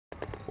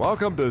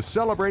Welcome to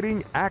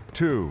Celebrating Act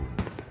Two.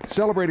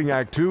 Celebrating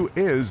Act Two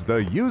is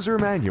the user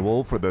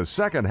manual for the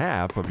second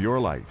half of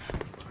your life.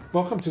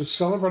 Welcome to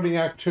Celebrating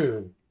Act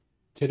Two.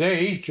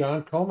 Today,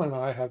 John Coleman and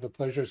I have the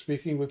pleasure of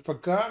speaking with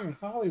Forgotten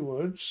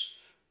Hollywood's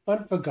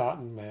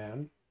unforgotten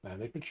man,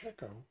 Manny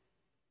Pacheco.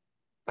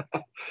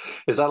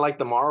 Is that like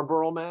the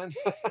Marlboro Man?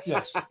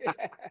 Yes.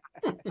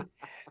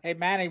 Hey,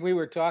 Manny, we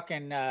were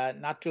talking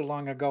not too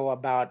long ago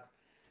about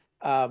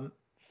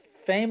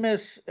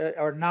famous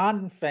or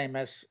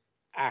non-famous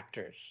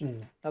actors.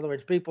 In other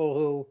words,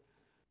 people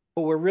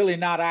who were really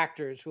not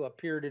actors who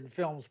appeared in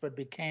films but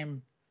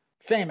became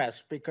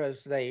famous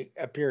because they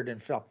appeared in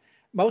film.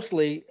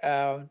 Mostly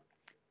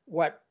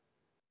what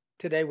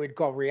today we'd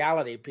call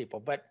reality people.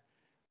 But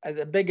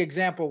the big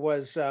example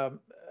was,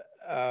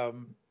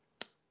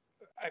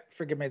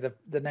 forgive me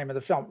the name of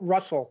the film,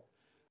 Russell,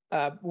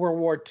 World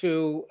War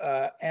II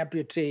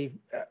amputee.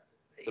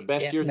 The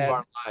best years of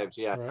our lives,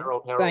 yeah. Right.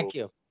 Harold. Thank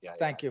you. Yeah,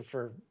 Thank you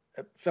for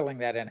filling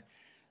that in.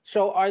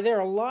 So are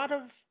there a lot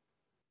of,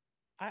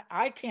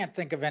 I can't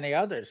think of any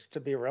others, to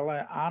be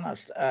really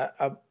honest,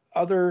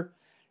 other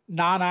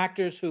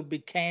non-actors who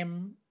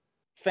became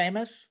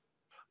famous?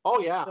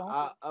 Oh yeah,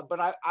 but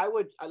I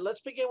would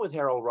let's begin with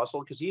Harold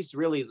Russell because he's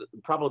really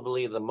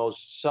probably the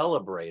most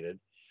celebrated.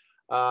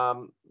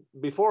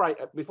 Before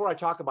I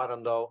talk about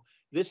him though,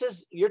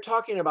 you're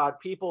talking about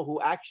people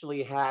who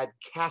actually had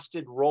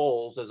casted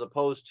roles as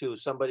opposed to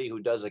somebody who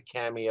does a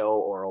cameo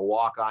or a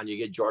walk-on. You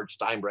get George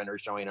Steinbrenner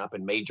showing up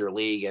in Major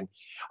League and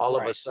all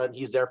of a sudden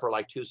he's there for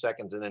like 2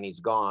 seconds and then he's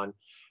gone.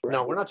 Right.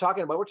 No, we're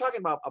talking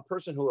about a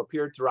person who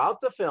appeared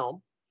throughout the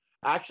film,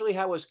 actually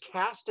was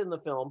cast in the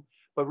film,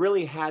 but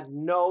really had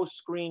no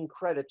screen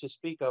credit to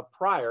speak of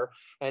prior.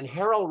 And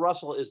Harold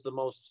Russell is the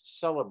most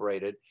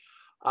celebrated.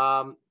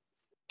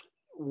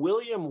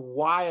 William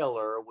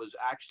Wyler was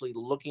actually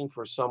looking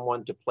for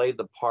someone to play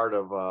the part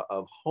of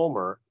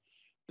Homer,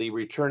 the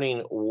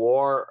returning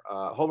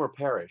Homer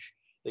Parrish,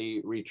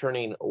 the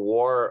returning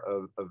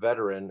war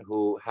veteran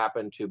who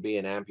happened to be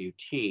an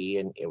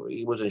amputee, and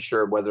he wasn't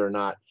sure whether or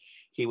not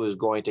he was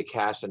going to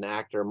cast an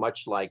actor,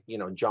 much like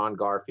John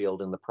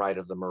Garfield in The Pride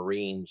of the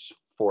Marines,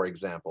 for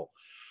example.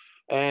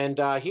 And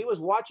he was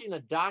watching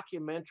a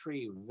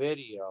documentary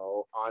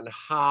video on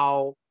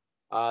how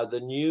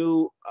the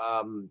new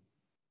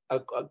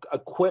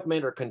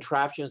equipment or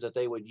contraptions that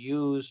they would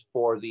use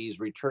for these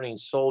returning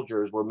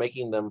soldiers were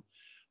making them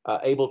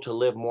able to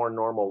live more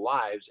normal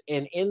lives.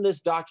 And in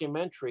this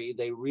documentary,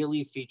 they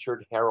really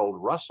featured Harold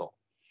Russell.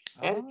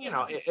 And,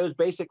 it was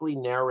basically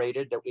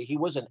narrated that he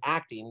wasn't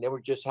acting. They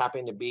were just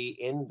happening to be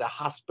in the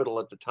hospital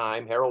at the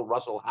time. Harold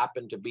Russell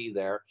happened to be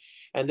there.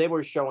 And they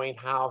were showing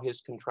how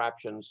his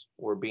contraptions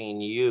were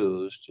being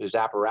used, his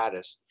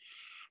apparatus.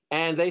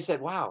 And they said,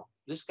 wow,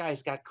 this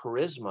guy's got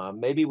charisma.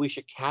 Maybe we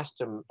should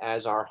cast him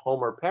as our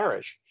Homer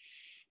Parrish.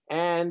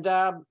 And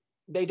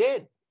they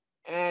did.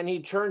 And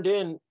he turned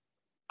in,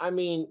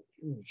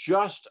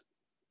 just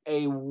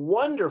a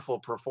wonderful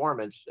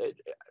performance,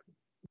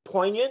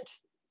 poignant,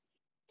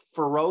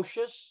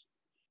 ferocious,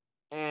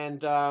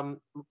 and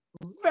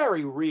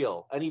very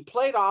real. And he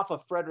played off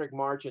of Frederick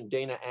March and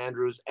Dana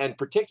Andrews, and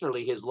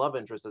particularly his love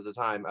interest at the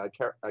time,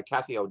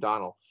 Kathy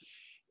O'Donnell.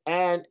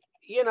 And,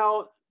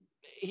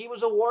 he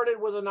was awarded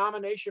with a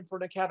nomination for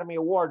an Academy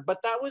Award,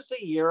 but that was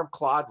the year of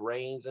Claude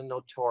Rains and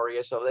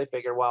Notorious. So they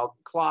figured, well,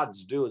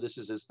 Claude's due. This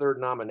is his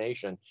third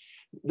nomination.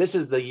 This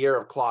is the year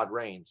of Claude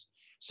Rains.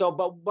 So,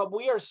 but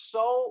we are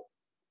so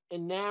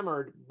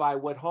enamored by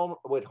what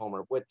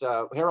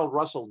Harold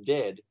Russell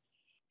did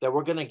that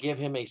we're going to give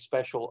him a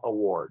special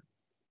award,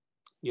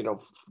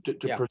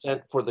 to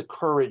present for the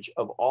courage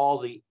of all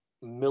the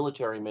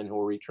military men who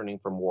are returning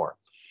from war.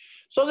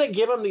 So they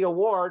give him the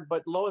award,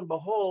 but lo and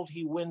behold,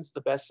 he wins the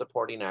Best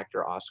Supporting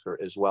Actor Oscar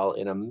as well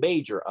in a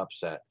major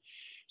upset.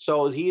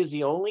 So he is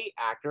the only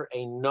actor,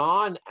 a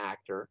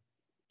non-actor,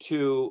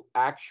 to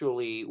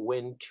actually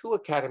win 2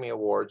 Academy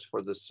Awards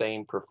for the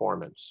same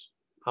performance.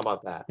 How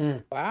about that?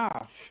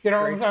 Wow.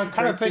 I'm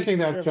kind of thinking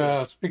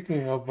that,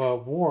 speaking of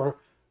war,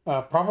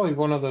 probably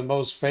one of the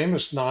most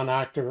famous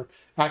actors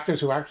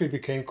who actually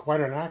became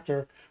quite an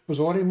actor was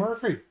Audie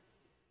Murphy.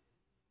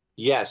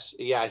 Yes.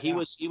 Yeah. He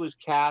was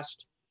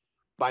cast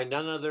by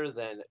none other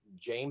than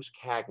James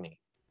Cagney.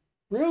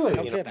 Really?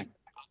 No kidding.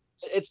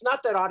 It's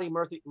not that Audie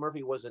Murphy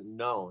wasn't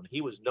known.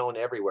 He was known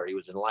everywhere. He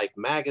was in Life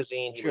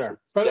magazine.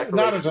 But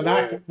not as an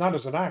actor. Not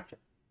as an actor.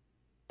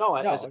 No,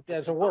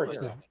 as a war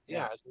hero.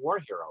 Yeah, as a war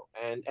hero.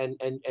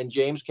 And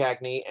James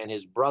Cagney and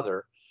his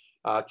brother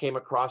came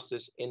across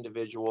this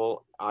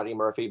individual, Audie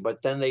Murphy,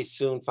 but then they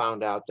soon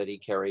found out that he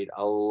carried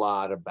a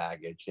lot of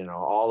baggage.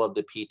 All of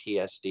the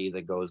PTSD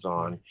that goes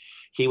on.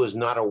 He was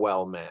not a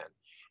well man.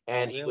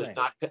 And he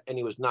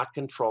was not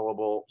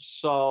controllable.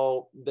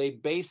 So they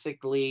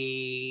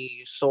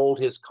basically sold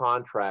his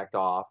contract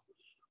off,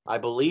 I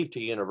believe, to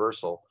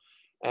Universal.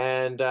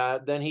 And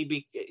then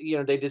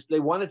they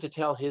wanted to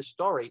tell his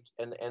story,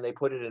 and they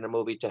put it in a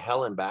movie, To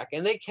Hell and Back,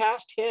 and they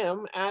cast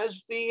him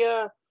as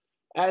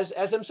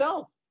as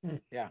himself.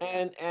 Yeah.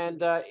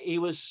 And he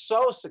was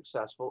so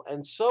successful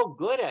and so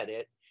good at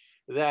it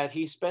that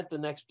he spent the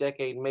next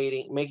decade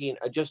making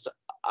just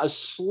a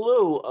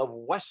slew of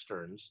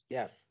westerns.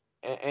 Yes.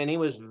 And he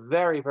was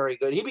very, very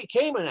good. He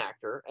became an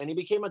actor, and he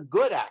became a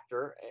good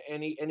actor,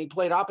 and he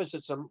played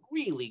opposite some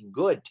really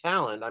good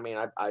talent. I mean,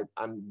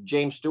 I'm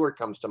James Stewart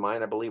comes to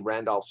mind. I believe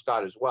Randolph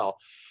Scott as well.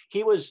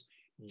 He was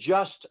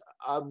just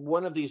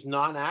one of these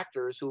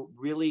non-actors who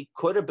really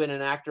could have been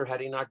an actor had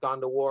he not gone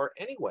to war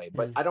anyway.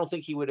 But I don't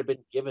think he would have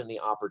been given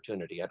the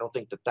opportunity. I don't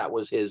think that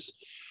was his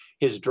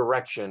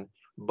direction.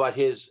 But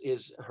his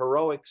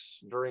heroics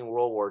during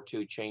World War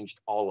II changed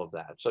all of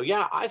that. So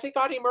yeah, I think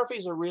Audie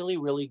Murphy's a really,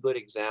 really good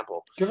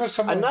example. Give us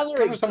some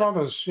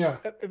others. Yeah.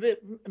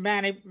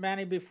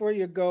 Manny, before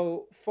you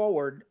go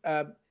forward,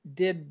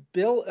 did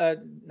did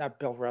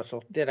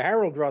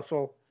Harold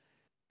Russell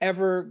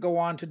ever go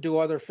on to do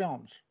other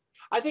films?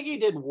 I think he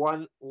did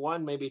one,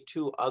 maybe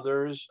two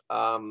others.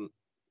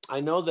 I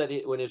know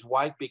that when his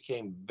wife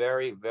became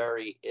very,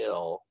 very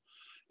ill,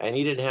 and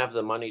he didn't have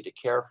the money to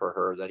care for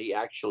her, that he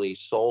actually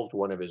sold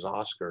one of his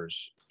Oscars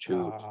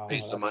to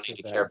raise the money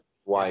to care for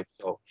his wife.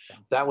 Yeah. So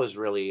that was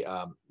really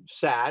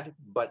sad,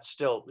 but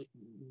still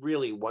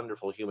really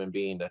wonderful human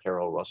being that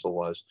Harold Russell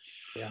was.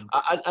 Yeah.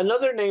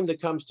 Another name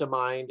that comes to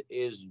mind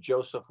is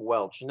Joseph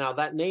Welch. Now,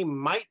 that name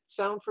might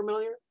sound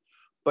familiar,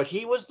 but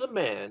he was the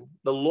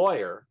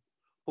lawyer,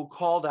 who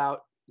called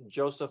out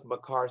Joseph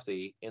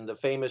McCarthy in the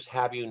famous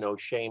 "Have You No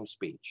Shame"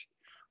 speech.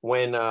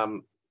 When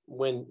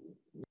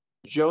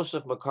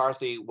Joseph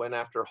McCarthy went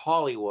after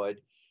Hollywood,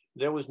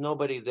 there was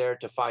nobody there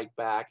to fight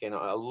back, and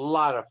a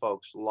lot of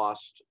folks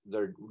lost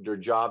their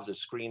jobs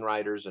as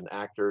screenwriters and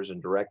actors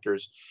and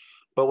directors.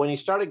 But when he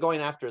started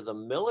going after the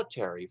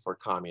military for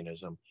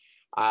communism,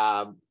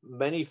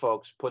 many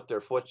folks put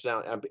their foot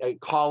down.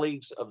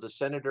 Colleagues of the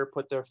senator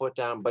put their foot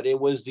down, but it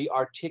was the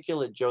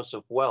articulate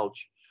Joseph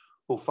Welch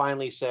who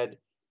finally said,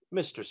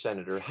 "Mr.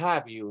 Senator,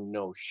 have you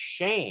no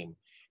shame?"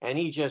 And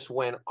he just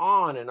went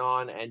on,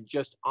 and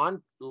just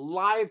on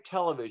live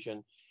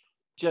television,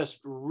 just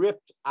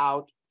ripped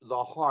out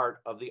the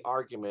heart of the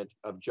argument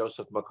of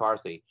Joseph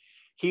McCarthy.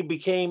 He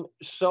became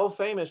so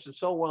famous and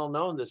so well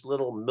known, this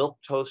little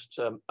milquetoast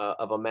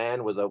of a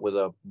man with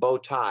a bow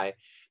tie,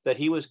 that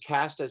he was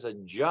cast as a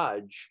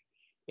judge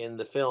in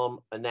the film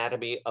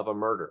Anatomy of a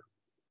Murder.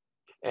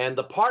 And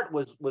the part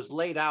was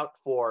laid out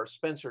for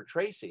Spencer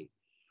Tracy,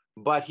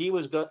 but he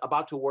was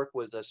about to work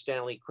with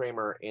Stanley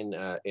Kramer in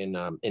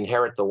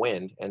Inherit the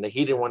Wind, and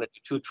he didn't want to do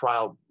two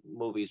trial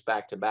movies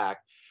back to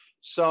back.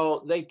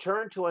 So they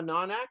turned to a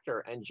non-actor,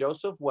 and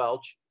Joseph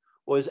Welch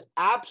was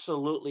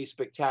absolutely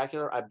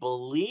spectacular. I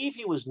believe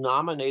he was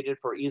nominated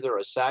for either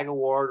a SAG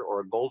Award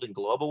or a Golden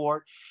Globe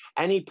Award,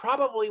 and he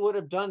probably would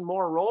have done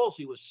more roles.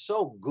 He was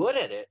so good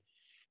at it.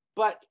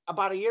 But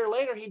about a year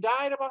later, he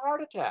died of a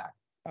heart attack.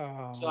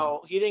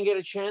 So he didn't get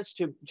a chance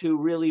to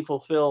really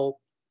fulfill,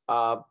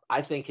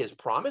 I think, his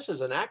promise as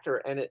an actor,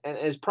 and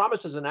his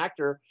promise as an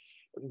actor.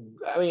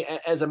 I mean,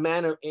 as a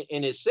man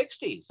in his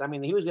 60s, I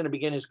mean, he was going to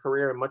begin his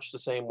career in much the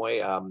same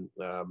way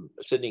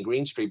Sidney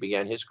Greenstreet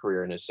began his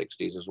career in his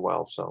 60s as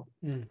well. So,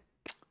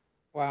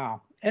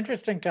 wow,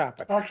 interesting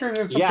topic. Actually,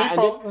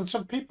 there's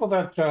some people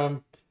that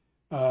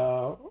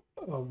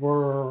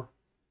were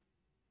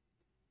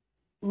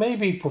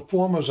maybe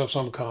performers of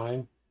some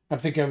kind. I'm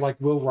thinking like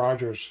Will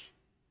Rogers,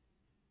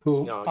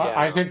 who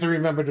I think to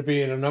remember to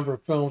be in a number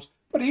of films,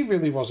 but he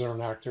really wasn't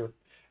an actor.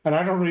 And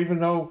I don't even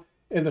know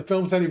in the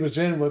films that he was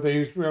in whether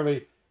he was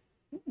really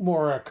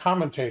more a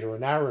commentator, a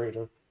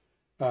narrator.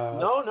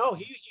 No,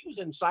 he was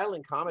in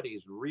silent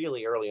comedies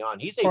really early on.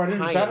 He's a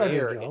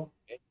pioneer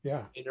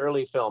in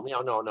early film.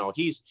 No.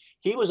 He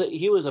was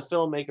a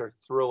filmmaker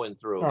through and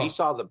through. He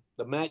saw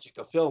the magic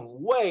of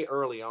film way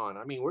early on.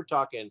 I mean, we're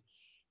talking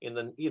in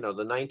the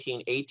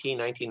 1918,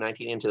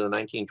 1919 into the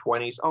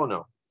 1920s. Oh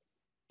no,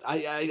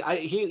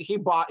 he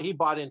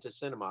bought into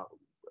cinema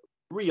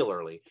real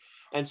early,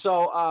 and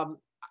so.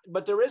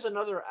 But there is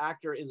another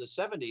actor in the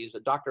 70s,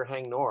 Dr.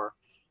 Hang Nor,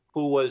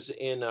 who was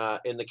in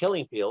The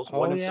Killing Fields,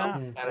 won himself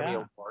an Academy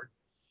Award.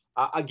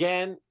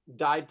 Again,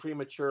 died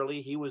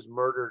prematurely. He was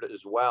murdered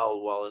as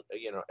well,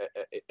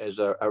 as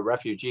a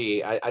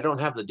refugee. I don't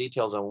have the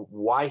details on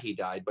why he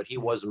died, but he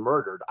was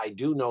murdered. I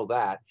do know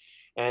that.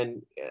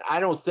 And I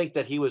don't think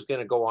that he was going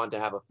to go on to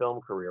have a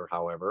film career,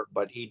 however,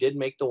 but he did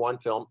make the one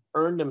film,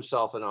 earned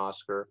himself an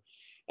Oscar.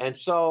 And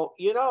so,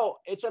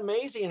 it's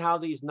amazing how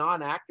these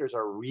non-actors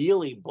are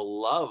really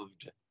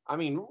beloved. I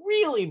mean,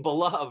 really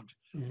beloved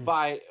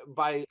by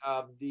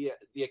the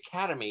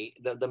Academy,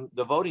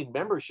 the voting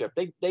membership.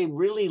 They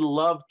really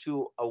love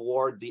to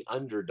award the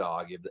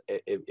underdog,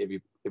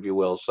 if you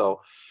will.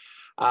 So,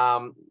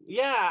 I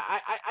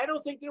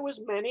don't think there was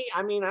many.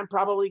 I mean, I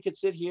probably could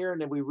sit here,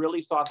 and if we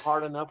really thought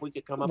hard enough, we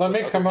could come up.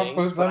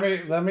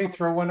 Let me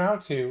throw one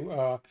out to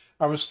you.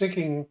 I was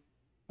thinking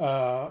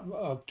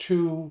of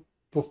two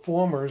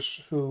performers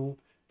who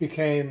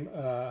became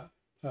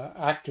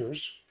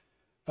actors,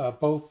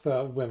 both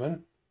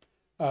women,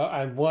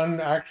 and one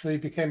actually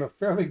became a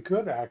fairly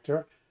good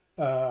actor.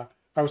 I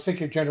was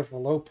thinking Jennifer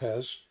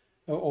Lopez,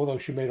 although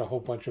she made a whole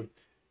bunch of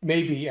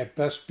maybe at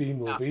best B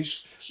No,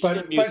 movies. she But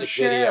did music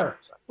Cher,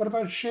 videos. what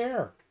about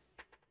Cher?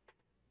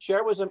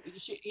 Cher was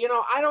you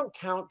know, I don't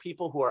count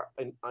people who are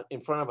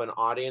in front of an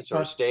audience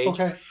or a stage.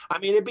 Okay. I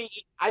mean,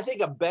 I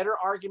think a better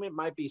argument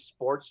might be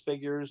sports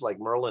figures like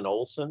Merlin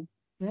Olsen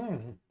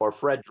or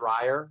Fred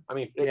Dreyer. I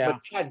mean, Yeah. but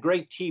they had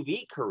great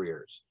TV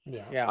careers.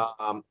 Yeah.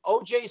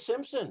 O.J.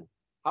 Simpson.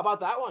 How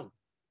about that one?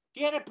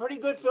 He had a pretty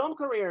good film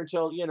career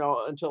until, you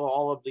know, until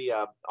all of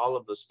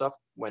the stuff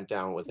went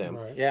down with him.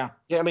 Right. Yeah.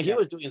 Yeah, I mean, he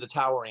was doing the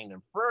Towering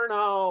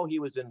Inferno. He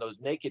was in those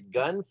Naked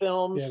Gun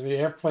films. Yeah, the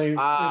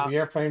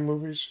airplane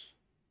movies.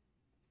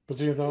 Was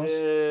he in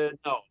those?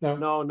 No. He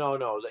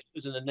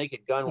was in the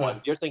Naked Gun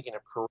one. You're thinking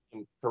of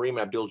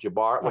Kareem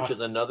Abdul-Jabbar, which is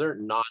another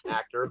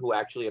non-actor who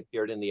actually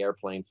appeared in the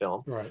airplane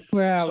film. Right.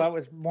 Well, that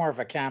was more of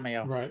a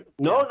cameo. Right.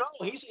 No,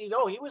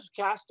 he was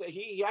cast.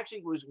 He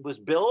actually was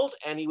billed,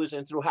 and he was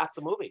in through half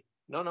the movie.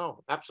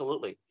 No,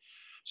 absolutely.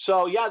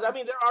 So yeah, I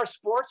mean, there are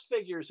sports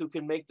figures who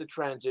can make the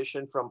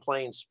transition from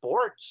playing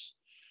sports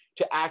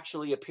to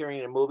actually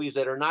appearing in movies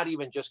that are not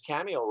even just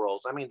cameo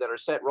roles. I mean, that are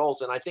set roles.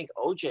 And I think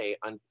OJ,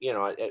 you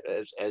know,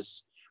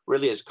 as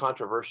really as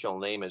controversial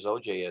name as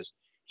OJ is,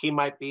 he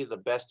might be the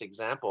best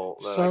example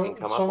that I can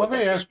come up with. So let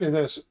me ask you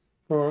this: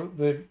 for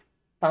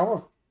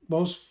our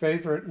most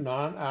favorite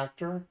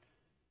non-actor,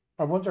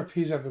 I wonder if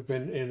he's ever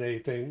been in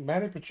anything.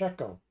 Manny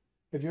Pacheco,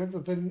 have you ever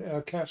been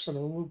cast in a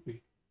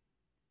movie?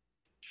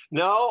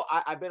 No,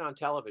 I've been on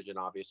television.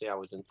 Obviously, I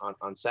was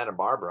on Santa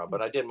Barbara,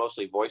 but I did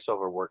mostly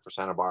voiceover work for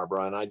Santa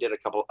Barbara, and I did a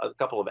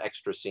couple of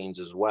extra scenes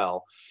as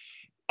well.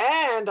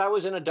 And I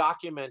was in a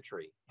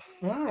documentary.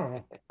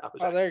 Oh,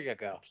 there you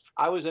go.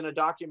 I was in a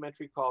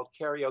documentary called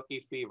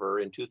Karaoke Fever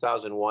in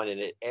 2001, and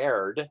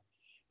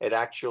it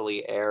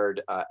actually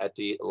aired at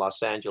the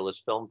Los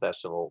Angeles Film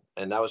Festival,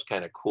 and that was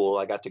kind of cool.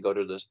 I got to go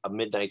to a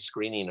midnight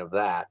screening of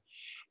that.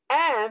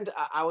 And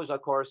I was,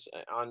 of course,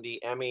 on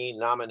the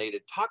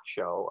Emmy-nominated talk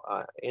show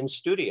in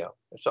studio.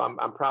 So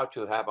I'm proud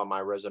to have on my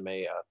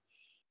resume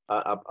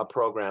a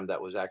program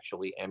that was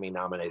actually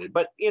Emmy-nominated.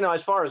 But, you know,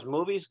 as far as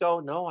movies go,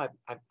 no,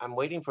 I'm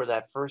waiting for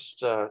that first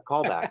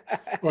callback.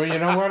 Well, you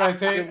know what I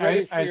think? Get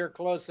ready for your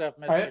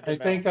close-up, Mr. I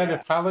think that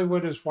if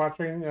Hollywood is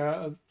watching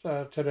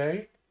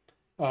today,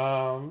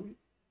 I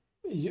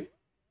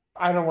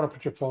don't want to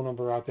put your phone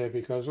number out there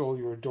because all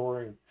your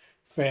adoring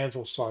fans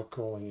will start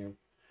calling you.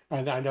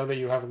 And I know that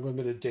you have a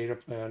limited data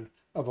plan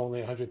of only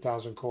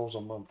 100,000 calls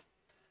a month.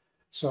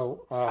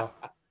 So,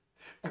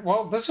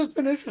 well, this has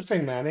been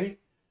interesting, Manny.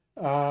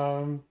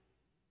 The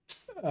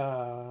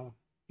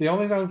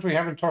only things we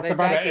haven't talked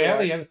about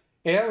are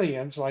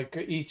aliens like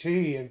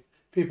E.T. and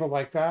people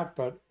like that,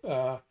 but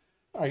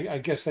I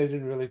guess they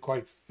didn't really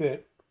quite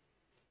fit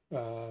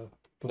the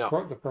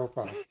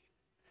profile.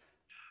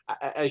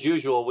 As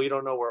usual, we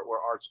don't know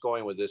where Art's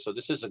going with this, so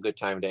this is a good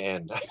time to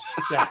end.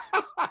 Yeah,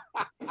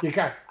 you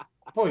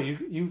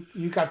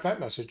got that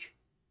message.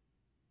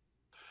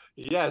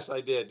 Yes,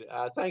 I did.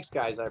 Thanks,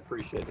 guys. I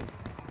appreciate it.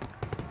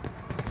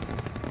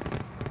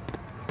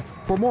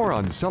 For more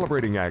on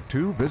Celebrating Act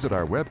Two, visit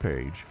our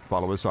webpage,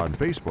 follow us on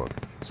Facebook,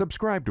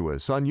 subscribe to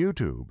us on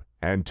YouTube,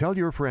 and tell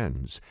your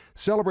friends.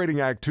 Celebrating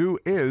Act Two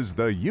is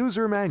the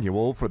user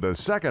manual for the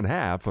second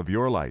half of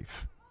your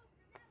life.